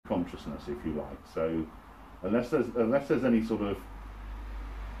consciousness, if you like. So unless there's any sort of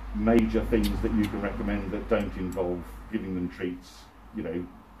major things that you can recommend that don't involve giving them treats, you know,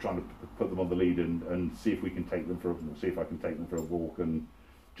 trying to put them on the lead and see if we can take them for see if I can take them for a walk and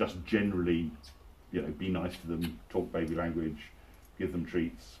just generally, you know, be nice to them, talk baby language, give them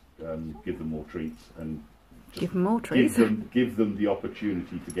treats, give them more treats, and just give them more treats. Give them the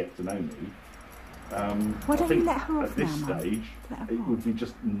opportunity to get to know me. Why don't you let her off at this now, stage, Mum? it would be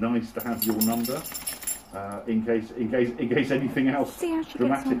just nice to have your number in case anything else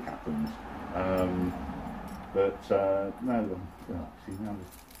dramatic happens. No, see now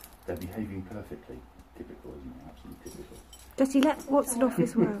they're behaving perfectly. Typical, isn't it? Absolutely typical. Does he let Watson off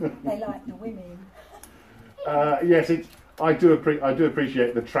as well? They like the women. Yes, I do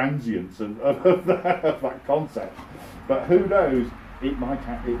appreciate the transience of that concept, but who knows? It might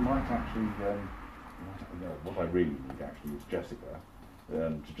actually. What I really need actually is Jessica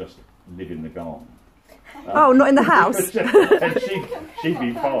to just live in the garden. Oh, not in the house. And she'd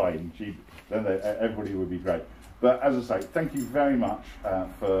be fine. Then everybody would be great. But as I say, thank you very much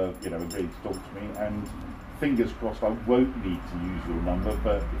for agreeing to talk to me. And fingers crossed, I won't need to use your number,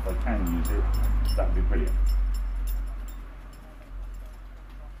 but if I can use it, that would be brilliant.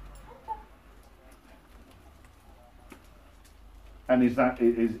 And is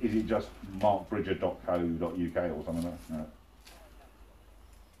it just markbridger.co.uk or something like that? No.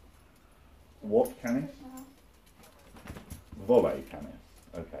 What canis? Volley canis.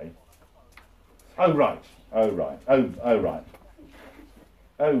 Okay. Oh right. Oh right. Oh right.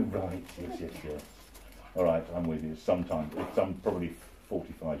 Oh right. Yes. All right. I'm with you. Sometime. It's probably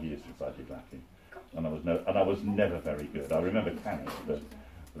 45 years since I did Latin, and I was never very good. I remember canis, but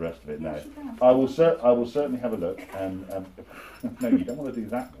the rest of it, no. I will certainly have a look. And no, you don't want to do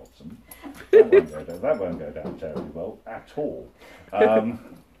that, Watson. That won't go down terribly well at all.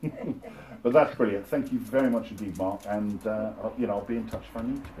 But that's brilliant. Thank you very much indeed, Mark. And I'll be in touch if I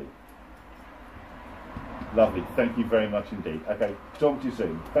need to be. Lovely. Thank you very much indeed. Okay. Talk to you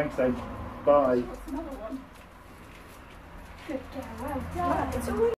soon. Thanks, Dave. Bye. Good girl. Well done.